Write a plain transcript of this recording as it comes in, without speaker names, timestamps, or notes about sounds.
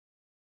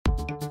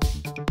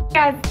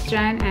Hey guys, it's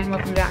Jen and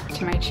welcome back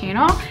to my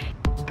channel.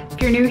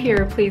 If you're new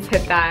here, please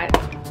hit that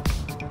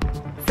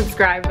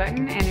subscribe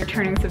button, and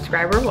returning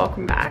subscriber,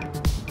 welcome back.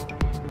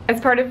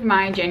 As part of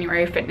my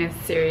January fitness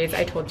series,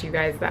 I told you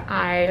guys that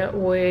I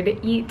would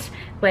eat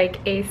like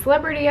a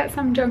celebrity at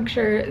some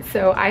juncture,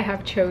 so I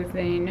have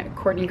chosen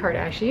Kourtney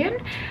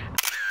Kardashian.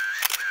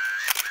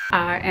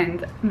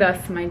 And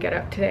thus my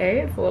getup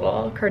today is a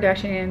little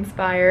Kardashian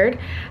inspired.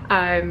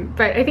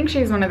 But I think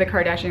she's one of the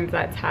Kardashians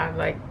that's had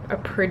like a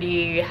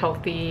pretty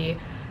healthy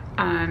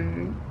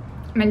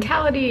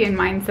mentality and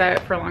mindset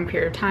for a long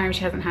period of time.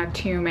 She hasn't had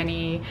too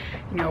many,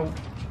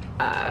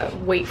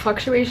 weight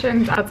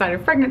fluctuations outside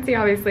of pregnancy,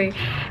 obviously.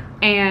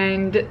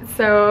 And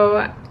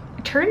so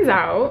it turns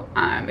out,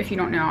 if you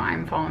don't know,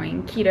 I'm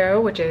following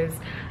keto, which is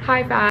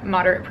high fat,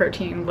 moderate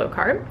protein, low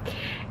carb.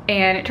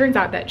 And it turns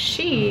out that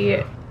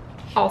she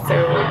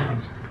also,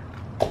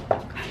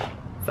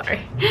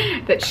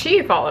 that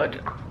she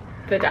followed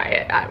the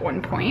diet at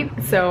one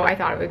point. So I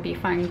thought it would be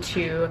fun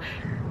to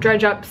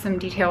dredge up some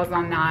details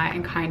on that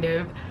and kind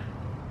of,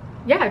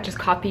 yeah, just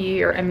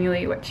copy or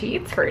emulate what she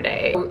eats for a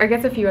day. I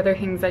guess a few other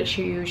things that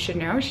you should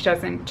know: she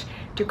doesn't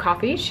do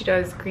coffee, she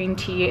does green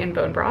tea and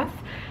bone broth,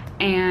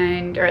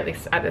 and, or at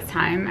least at this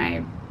time, I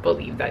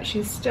believe that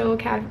she's still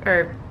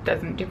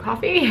doesn't do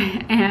coffee.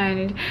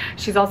 And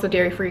she's also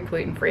dairy-free,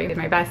 gluten-free. I did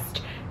my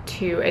best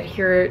to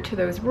adhere to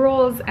those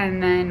rules,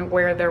 and then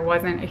where there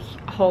wasn't a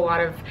whole lot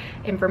of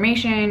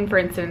information, for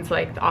instance,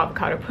 like the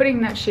avocado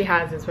pudding that she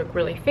has is like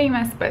really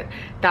famous, but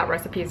that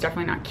recipe is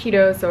definitely not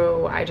keto,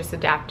 so I just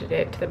adapted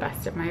it to the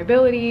best of my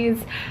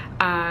abilities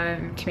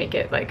to make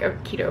it like a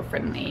keto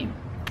friendly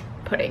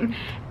pudding.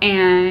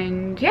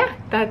 And yeah,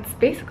 that's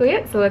basically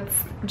it, so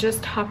let's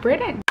just hop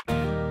right in.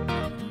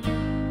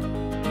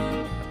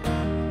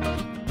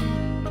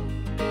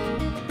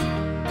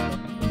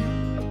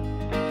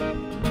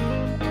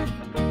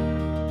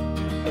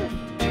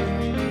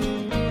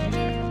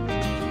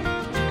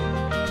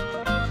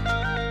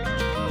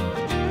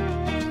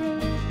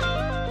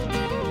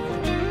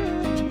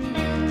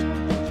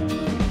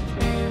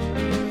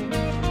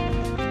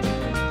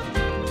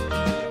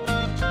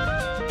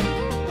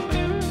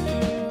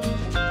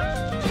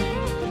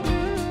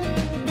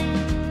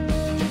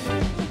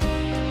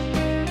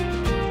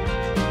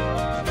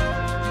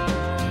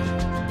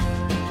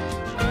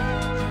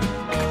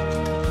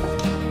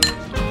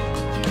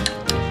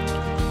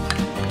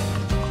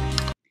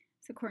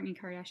 Kourtney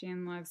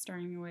Kardashian loves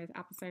starting with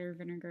apple cider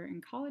vinegar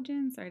and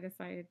collagen, so I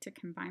decided to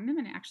combine them,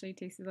 and it actually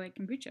tasted like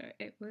kombucha.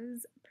 It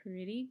was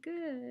pretty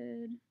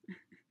good.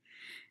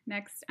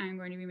 Next, I'm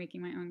going to be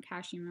making my own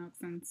cashew milk.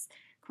 Since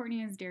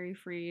Kourtney is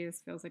dairy-free,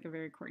 this feels like a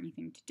very Kourtney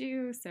thing to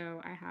do,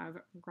 so I have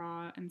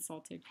raw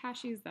unsalted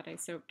cashews that I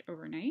soaked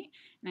overnight,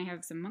 and I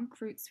have some monk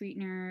fruit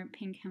sweetener,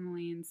 pink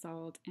Himalayan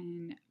salt,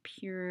 and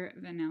pure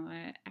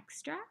vanilla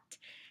extract.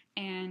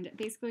 And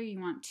basically you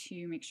want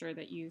to make sure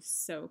that you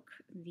soak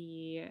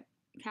the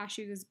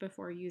cashews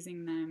before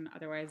using them,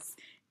 otherwise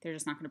they're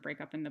just not going to break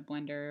up in the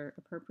blender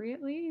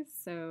appropriately.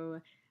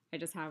 So I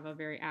just have a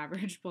very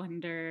average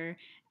blender,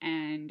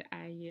 and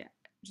I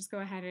just go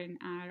ahead and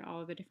add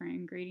all the different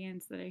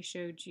ingredients that I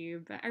showed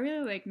you. But I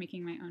really like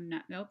making my own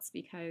nut milks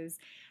because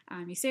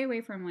you stay away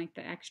from like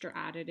the extra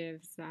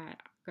additives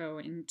that go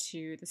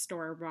into the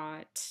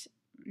store-bought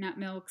nut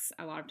milks.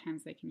 A lot of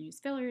times they can use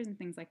fillers and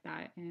things like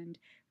that, and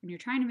when you're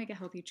trying to make a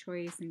healthy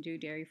choice and do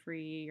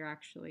dairy-free, you're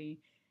actually,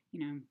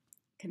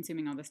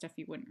 consuming all the stuff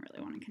you wouldn't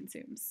really want to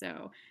consume.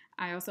 So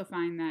I also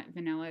find that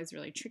vanilla is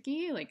really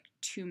tricky. Like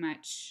too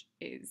much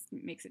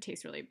makes it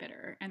taste really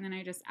bitter. And then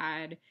I just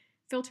add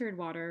filtered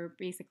water,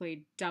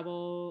 basically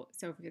double.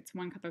 So if it's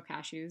 1 cup of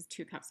cashews,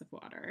 2 cups of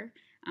water.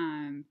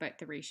 But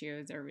the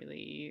ratios are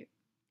really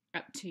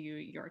up to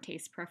your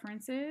taste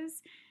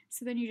preferences.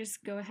 So then you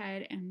just go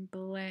ahead and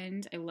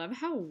blend. I love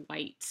how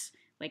white,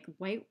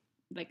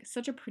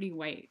 such a pretty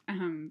white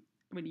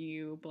when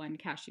you blend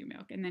cashew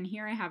milk. And then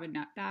here I have a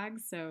nut bag.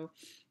 So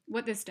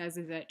what this does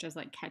is it just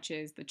like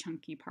catches the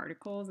chunky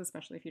particles,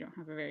 especially if you don't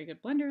have a very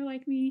good blender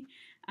like me,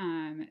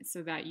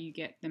 so that you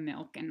get the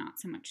milk and not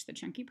so much the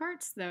chunky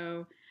parts.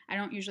 Though I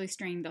don't usually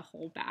strain the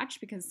whole batch,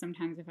 because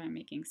sometimes if I'm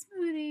making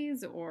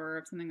smoothies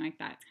or something like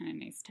that, it's kind of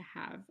nice to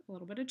have a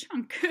little bit of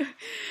chunk.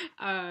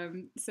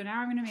 So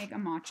now I'm going to make a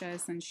matcha,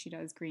 since she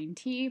does green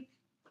tea.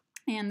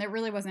 And there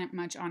really wasn't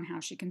much on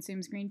how she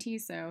consumes green tea,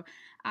 so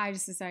I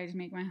just decided to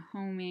make my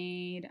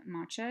homemade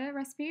matcha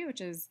recipe, which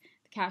is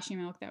the cashew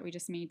milk that we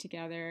just made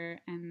together,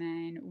 and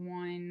then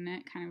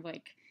 1 kind of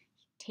like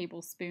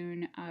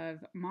tablespoon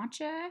of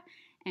matcha.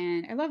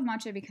 And I love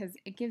matcha because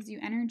it gives you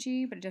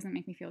energy, but it doesn't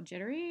make me feel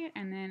jittery.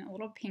 And then a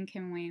little pink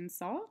Himalayan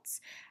salt,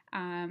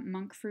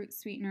 monk fruit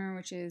sweetener,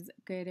 which is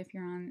good if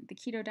you're on the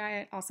keto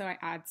diet. Also, I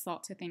add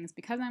salt to things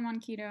because I'm on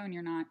keto and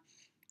you're not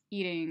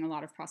eating a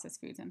lot of processed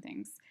foods and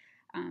things.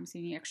 so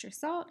you need extra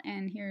salt.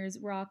 And here's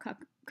raw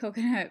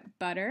coconut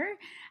butter,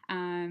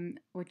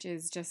 which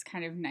is just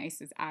kind of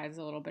nice. It adds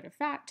a little bit of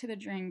fat to the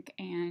drink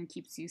and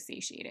keeps you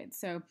satiated.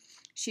 So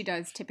she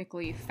does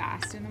typically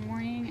fast in the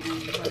morning,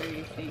 and whether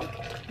you think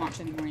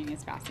matcha in the morning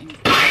is fasting,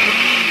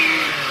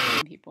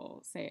 some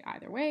people say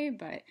either way,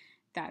 but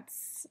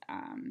that's,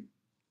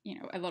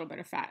 a little bit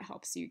of fat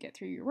helps you get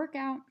through your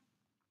workout.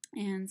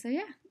 And so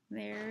yeah,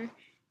 there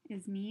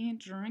is me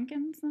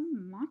drinking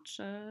some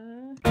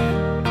matcha.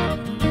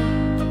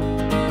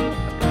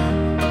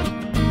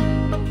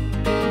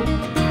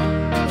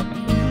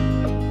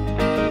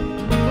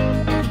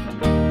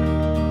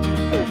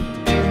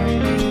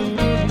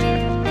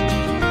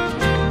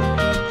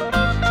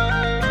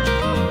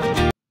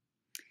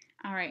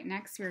 All right,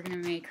 next we're gonna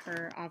make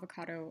her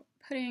avocado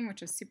pudding,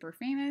 which is super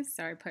famous.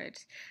 So I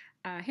put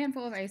a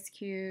handful of ice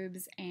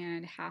cubes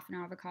and half an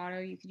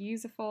avocado. You could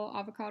use a full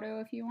avocado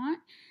if you want.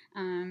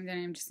 Then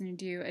I'm just going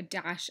to do a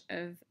dash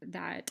of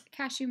that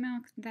cashew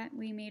milk that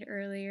we made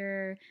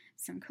earlier,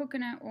 some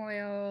coconut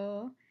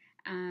oil.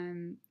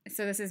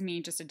 So this is me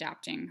just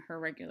adapting her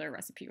regular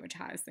recipe, which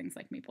has things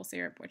like maple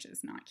syrup, which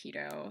is not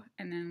keto,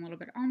 and then a little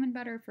bit of almond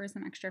butter for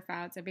some extra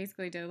fat. So I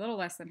basically did a little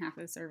less than half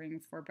of the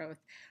serving for both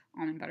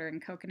almond butter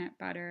and coconut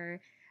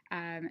butter.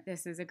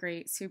 This is a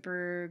great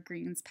super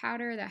greens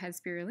powder that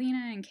has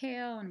spirulina and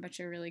kale and a bunch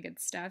of really good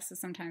stuff. So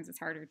sometimes it's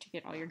harder to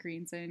get all your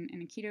greens in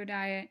a keto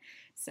diet.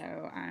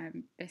 So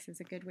this is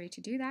a good way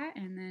to do that.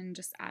 And then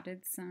just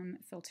added some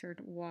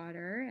filtered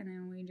water, and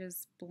then we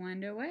just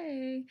blend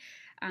away.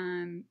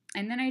 And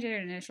then I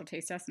did an initial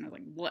taste test, and I was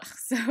like, blech.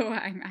 So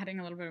I'm adding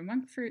a little bit of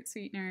monk fruit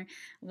sweetener,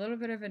 a little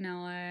bit of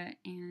vanilla,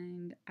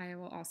 and I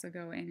will also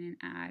go in and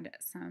add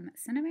some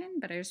cinnamon.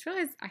 But I just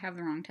realized I have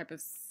the wrong type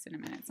of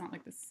cinnamon. It's not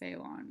like the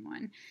Ceylon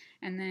one.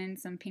 And then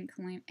some pink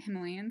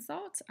Himalayan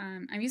salt.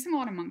 I'm using a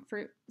lot of monk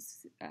fruit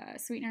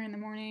sweetener in the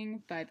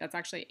morning, but that's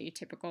actually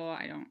atypical.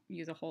 I don't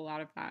use a whole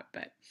lot of that,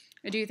 but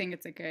I do think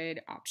it's a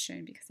good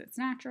option because it's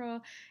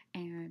natural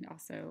and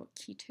also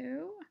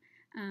keto.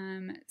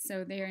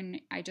 So there,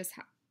 I just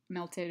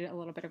melted a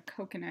little bit of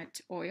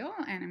coconut oil,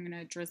 and I'm going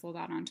to drizzle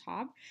that on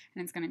top,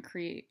 and it's going to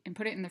create, and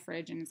put it in the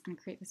fridge, and it's going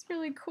to create this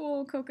really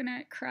cool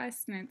coconut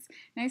crust, and it's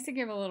nice to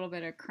give a little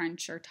bit of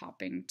crunch or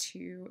topping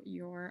to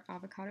your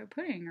avocado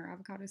pudding or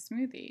avocado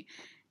smoothie.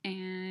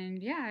 And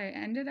yeah, it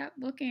ended up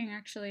looking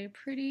actually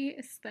pretty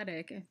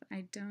aesthetic, if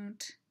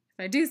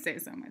I do say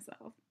so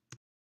myself.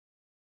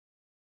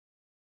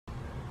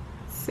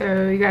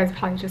 So you guys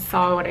probably just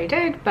saw what I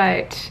did,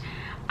 but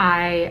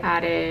I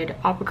added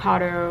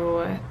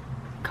avocado,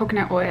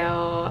 coconut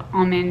oil,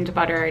 almond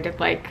butter. I did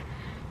like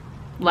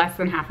less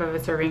than half of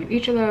a serving of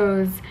each of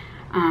those.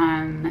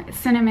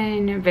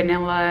 Cinnamon,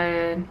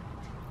 vanilla,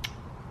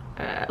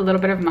 a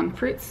little bit of monk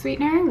fruit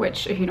sweetener,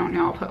 which if you don't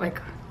know, I'll put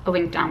like a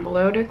link down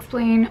below to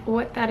explain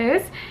what that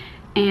is.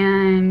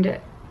 And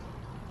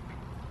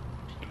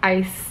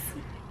ice,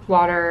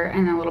 water,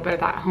 and a little bit of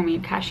that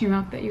homemade cashew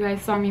milk that you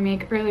guys saw me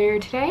make earlier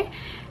today.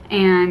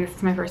 And this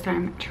is my first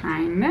time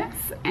trying this,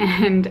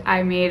 and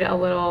I made a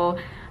little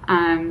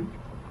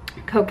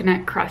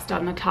coconut crust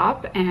on the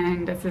top.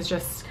 And this is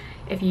just,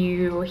 if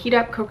you heat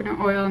up coconut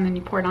oil and then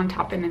you pour it on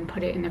top and then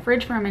put it in the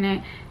fridge for a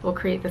minute, it will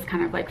create this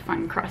kind of like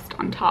fun crust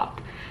on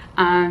top.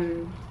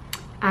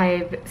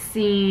 I've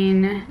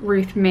seen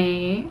Ruth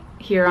May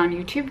here on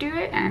YouTube do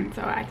it, and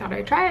so I thought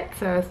I'd try it.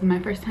 So this is my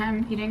first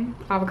time eating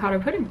avocado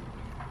pudding.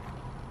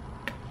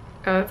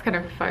 Oh, that's kind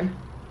of fun.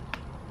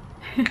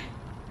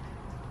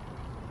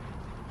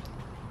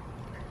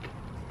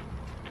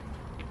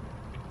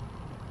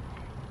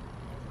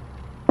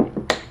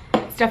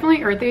 It's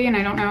definitely earthy, and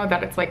I don't know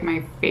that it's like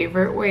my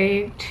favorite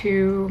way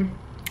to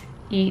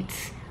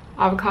eat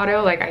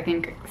avocado. Like, I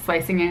think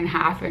slicing it in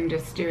half and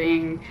just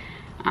doing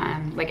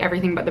like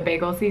everything but the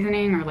bagel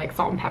seasoning, or like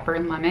salt and pepper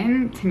and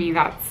lemon, to me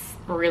that's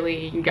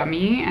really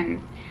yummy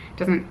and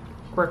doesn't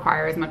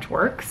require as much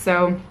work.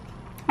 So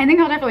I think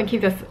I'll definitely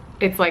keep this.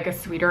 It's like a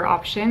sweeter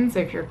option, so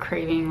if you're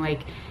craving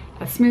like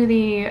a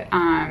smoothie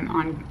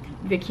on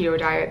the keto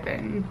diet,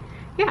 then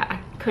yeah,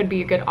 could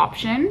be a good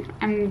option.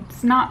 And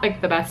it's not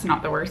like the best,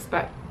 not the worst,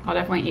 but I'll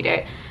definitely eat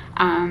it.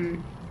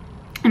 I'm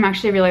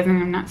actually realizing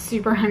I'm not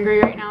super hungry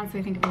right now, so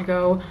I think I'm gonna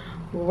go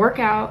work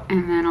out,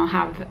 and then I'll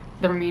have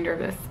the remainder of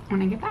this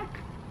when I get back.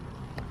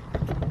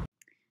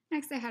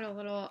 Next, I had a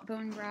little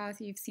bone broth.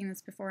 You've seen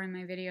this before in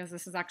my videos.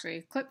 This is actually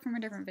a clip from a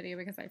different video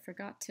because I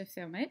forgot to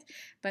film it.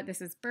 But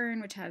this is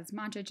Burn, which has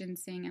matcha,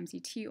 ginseng,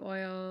 MCT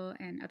oil,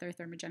 and other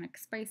thermogenic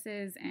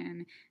spices.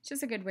 And it's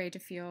just a good way to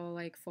feel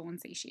like full and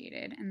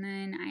satiated. And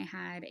then I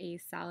had a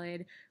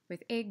salad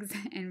with eggs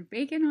and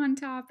bacon on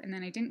top. And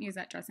then I didn't use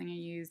that dressing. I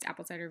used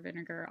apple cider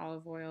vinegar,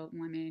 olive oil,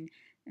 lemon,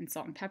 and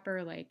salt and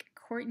pepper like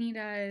Kourtney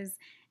does.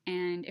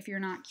 And if you're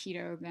not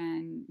keto,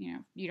 then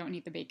you don't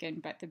need the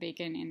bacon, but the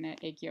bacon and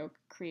the egg yolk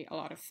create a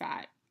lot of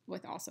fat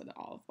with also the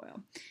olive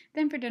oil.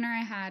 Then for dinner,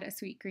 I had a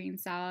sweet green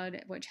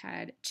salad, which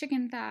had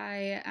chicken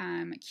thigh,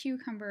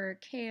 cucumber,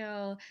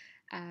 kale,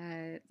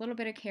 a little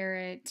bit of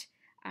carrot,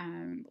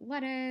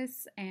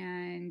 lettuce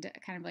and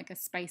kind of like a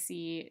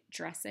spicy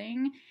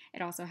dressing.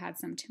 It also had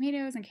some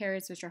tomatoes and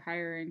carrots, which are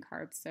higher in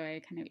carbs, so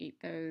I kind of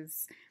ate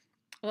those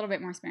a little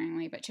bit more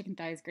sparingly, but chicken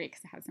thigh is great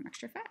because it has some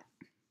extra fat.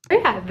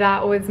 Yeah,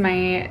 that was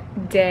my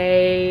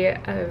day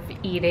of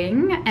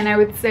eating, and I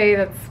would say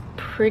that's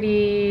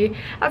pretty,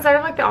 outside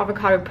of like the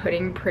avocado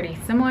pudding, pretty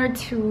similar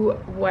to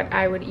what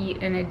I would eat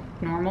in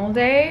a normal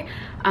day.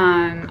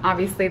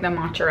 Obviously the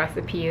matcha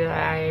recipe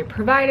that I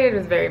provided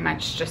was very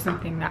much just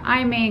something that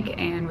I make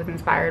and was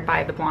inspired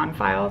by the Blonde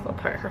Files. I'll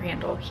put her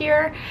handle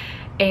here.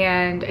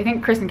 And I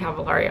think Kristen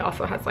Cavallari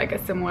also has like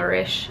a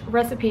similar-ish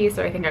recipe,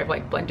 so I think I've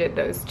like blended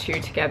those two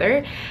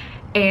together.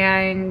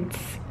 And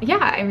yeah,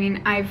 I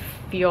mean, I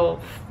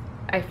felt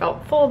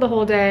full the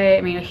whole day.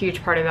 I mean, a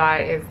huge part of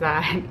that is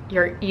that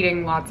you're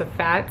eating lots of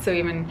fat, so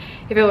even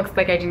if it looks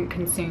like I didn't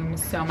consume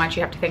so much,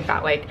 you have to think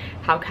about like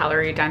how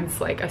calorie dense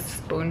like a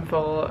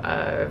spoonful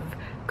of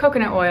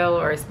coconut oil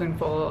or a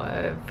spoonful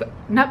of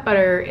nut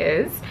butter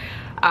is.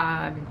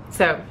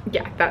 So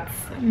yeah, that's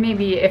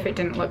maybe if it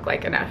didn't look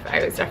like enough.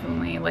 I was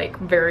definitely like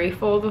very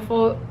full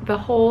the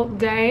whole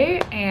day.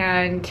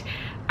 And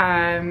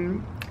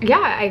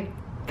yeah,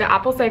 the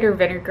apple cider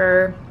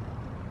vinegar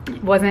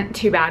wasn't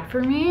too bad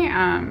for me.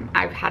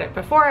 I've had it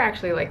before. I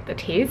actually like the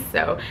taste,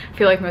 so I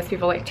feel like most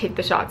people like take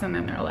the shots and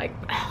then they're like,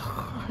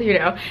 you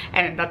know,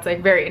 and that's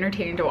like very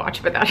entertaining to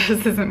watch, but that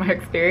just isn't my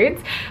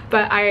experience.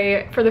 But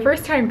I, for the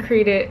first time,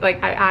 created,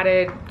 like I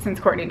added, since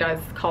Kourtney does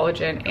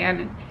collagen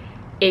and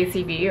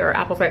ACV or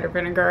apple cider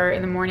vinegar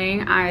in the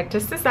morning, I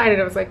just decided,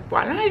 I was like,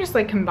 why don't I just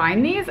like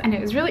combine these? And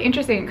it was really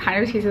interesting. It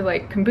kind of tasted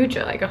like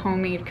kombucha, like a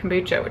homemade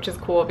kombucha, which is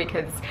cool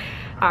because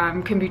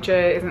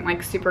kombucha isn't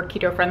like super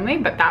keto friendly,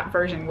 but that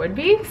version would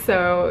be.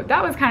 So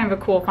that was kind of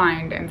a cool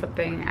find and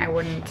something I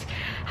wouldn't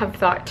have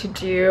thought to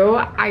do.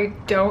 I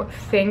don't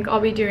think I'll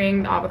be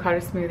doing the avocado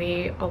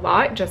smoothie a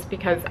lot, just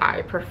because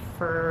I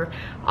prefer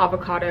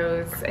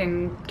avocados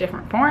in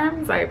different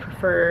forms. I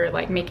prefer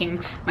like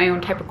making my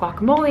own type of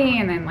guacamole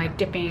and then like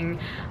dipping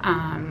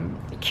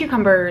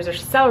cucumbers or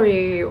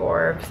celery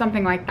or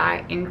something like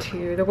that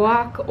into the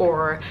guac.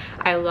 Or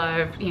I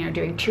love, you know,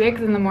 doing 2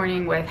 eggs in the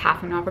morning with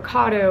half an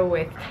avocado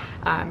with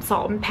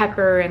salt and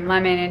pepper and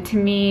lemon. And to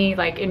me,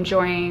 like,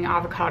 enjoying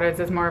avocados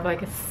is more of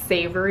like a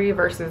savory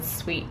versus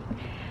sweet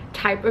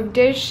type of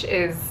dish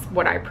is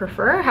what I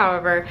prefer.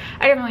 However,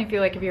 I definitely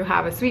feel like if you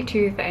have a sweet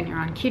tooth and you're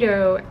on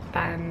keto,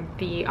 then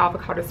the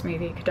avocado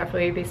smoothie could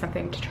definitely be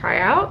something to try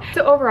out.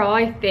 So overall,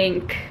 I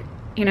think,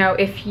 you know,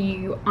 if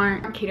you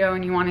aren't keto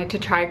and you wanted to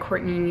try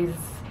Kourtney's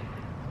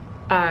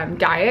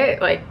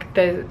diet, like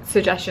the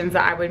suggestions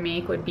that I would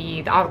make would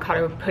be the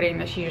avocado pudding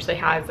that she usually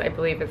has, I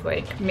believe is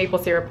like maple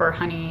syrup or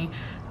honey,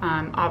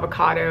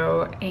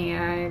 avocado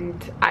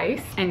and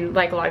ice, and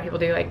like a lot of people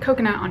do like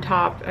coconut on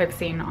top. I've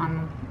seen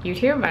on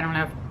YouTube, I don't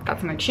know if that's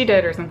something she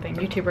did or something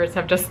YouTubers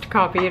have just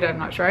copied, I'm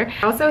not sure.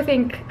 I also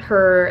think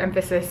her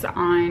emphasis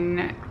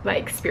on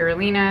like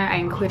spirulina, I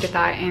included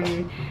that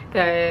in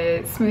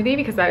the smoothie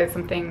because that is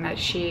something that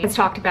she has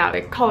talked about,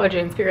 like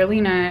collagen,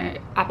 spirulina,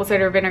 apple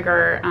cider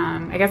vinegar.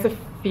 I guess a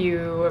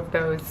few of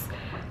those,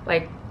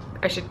 like,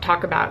 I should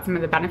talk about some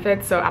of the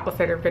benefits. So apple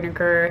cider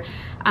vinegar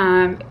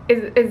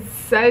is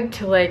said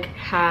to like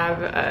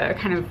have a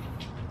kind of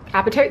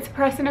appetite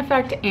suppressant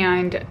effect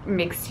and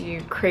makes you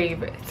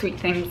crave sweet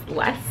things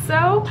less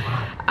so.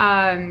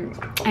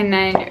 And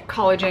then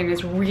collagen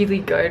is really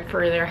good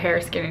for their hair,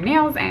 skin, and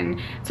nails,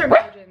 and certain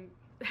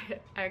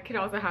collagen could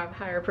also have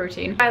higher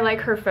protein. I like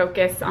her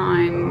focus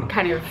on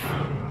kind of,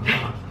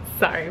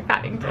 sorry,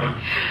 Paddington.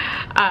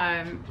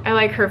 I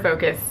like her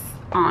focus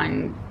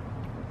on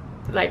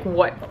like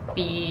what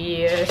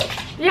the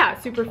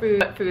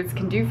superfood foods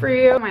can do for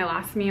you. My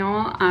last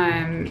meal,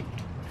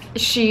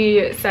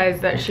 she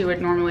says that she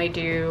would normally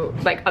do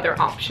like other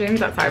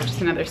options outside of just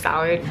another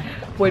salad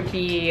would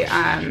be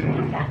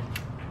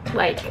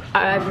like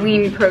a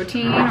lean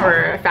protein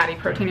or a fatty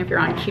protein if you're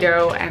on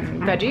keto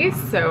and veggies.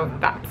 So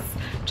that's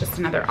just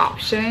another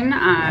option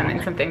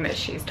and something that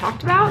she's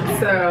talked about.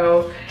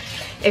 So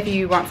if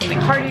you want something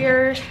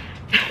heartier,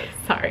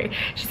 sorry.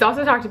 She's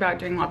also talked about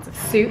doing lots of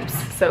soups,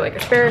 so like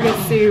asparagus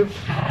soup.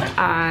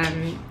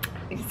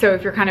 So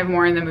if you're kind of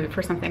more in the mood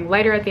for something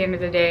lighter at the end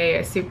of the day,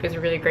 a soup is a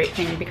really great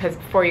thing because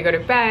before you go to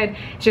bed,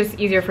 it's just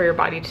easier for your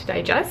body to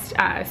digest.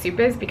 Soup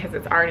is because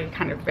it's already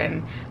kind of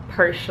been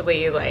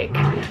partially like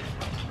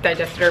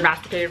digested or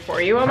masticated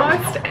for you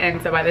almost.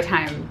 And so by the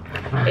time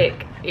it,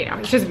 you know,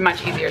 it's just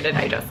much easier to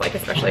digest, like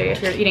especially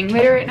if you're eating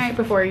later at night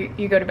before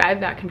you go to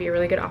bed, that can be a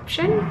really good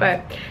option.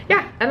 But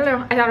yeah, I don't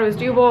know, I thought it was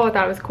doable, I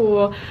thought it was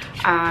cool.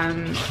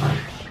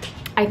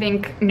 I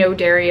think no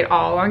dairy at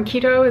all on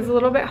keto is a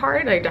little bit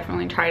hard. I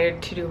definitely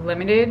tried to do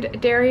limited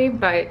dairy,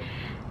 but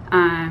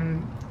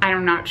I'm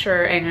not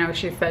sure. I know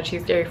she said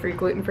she's dairy-free,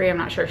 gluten-free. I'm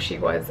not sure if she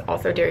was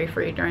also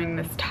dairy-free during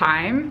this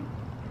time.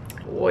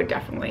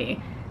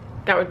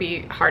 That would be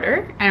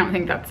harder. I don't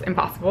think that's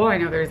impossible. I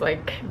know there's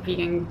like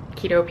vegan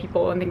keto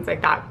people and things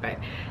like that, but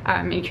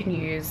you can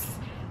use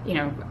you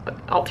know,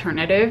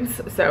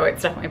 alternatives, so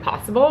it's definitely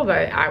possible,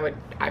 but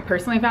I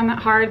personally found that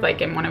hard.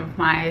 Like in one of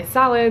my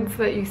salads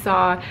that you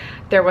saw,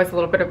 there was a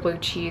little bit of blue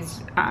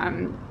cheese,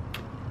 and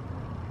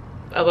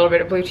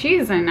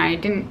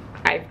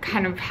I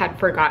kind of had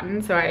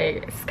forgotten, so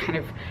I kind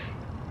of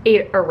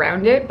ate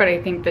around it, but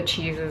I think the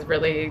cheese is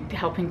really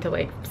helping to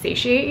like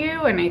satiate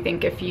you. And I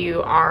think if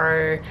you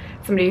are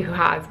somebody who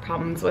has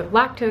problems with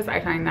lactose, I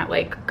find that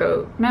like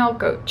goat milk,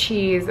 goat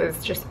cheese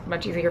is just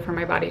much easier for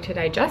my body to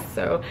digest.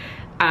 So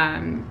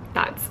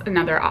that's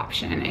another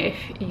option if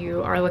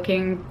you are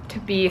looking to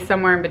be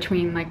somewhere in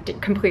between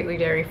like completely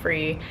dairy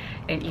free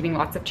and eating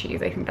lots of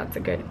cheese. I think that's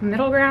a good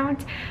middle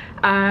ground.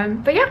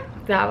 But yeah,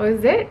 that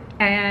was it.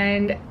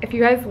 And if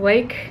you guys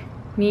like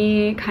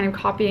me kind of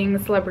copying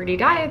celebrity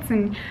diets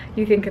and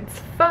you think it's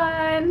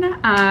fun,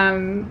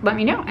 let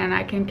me know and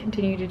I can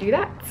continue to do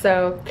that.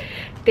 So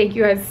thank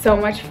you guys so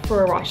much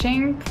for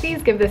watching.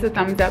 Please give this a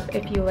thumbs up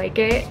if you like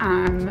it.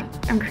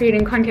 I'm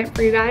creating content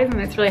for you guys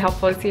and it's really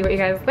helpful to see what you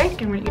guys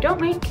like and what you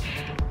don't like.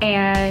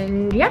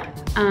 And yeah,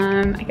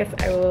 I guess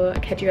I will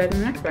catch you guys in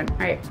the next one. All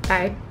right,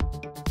 bye.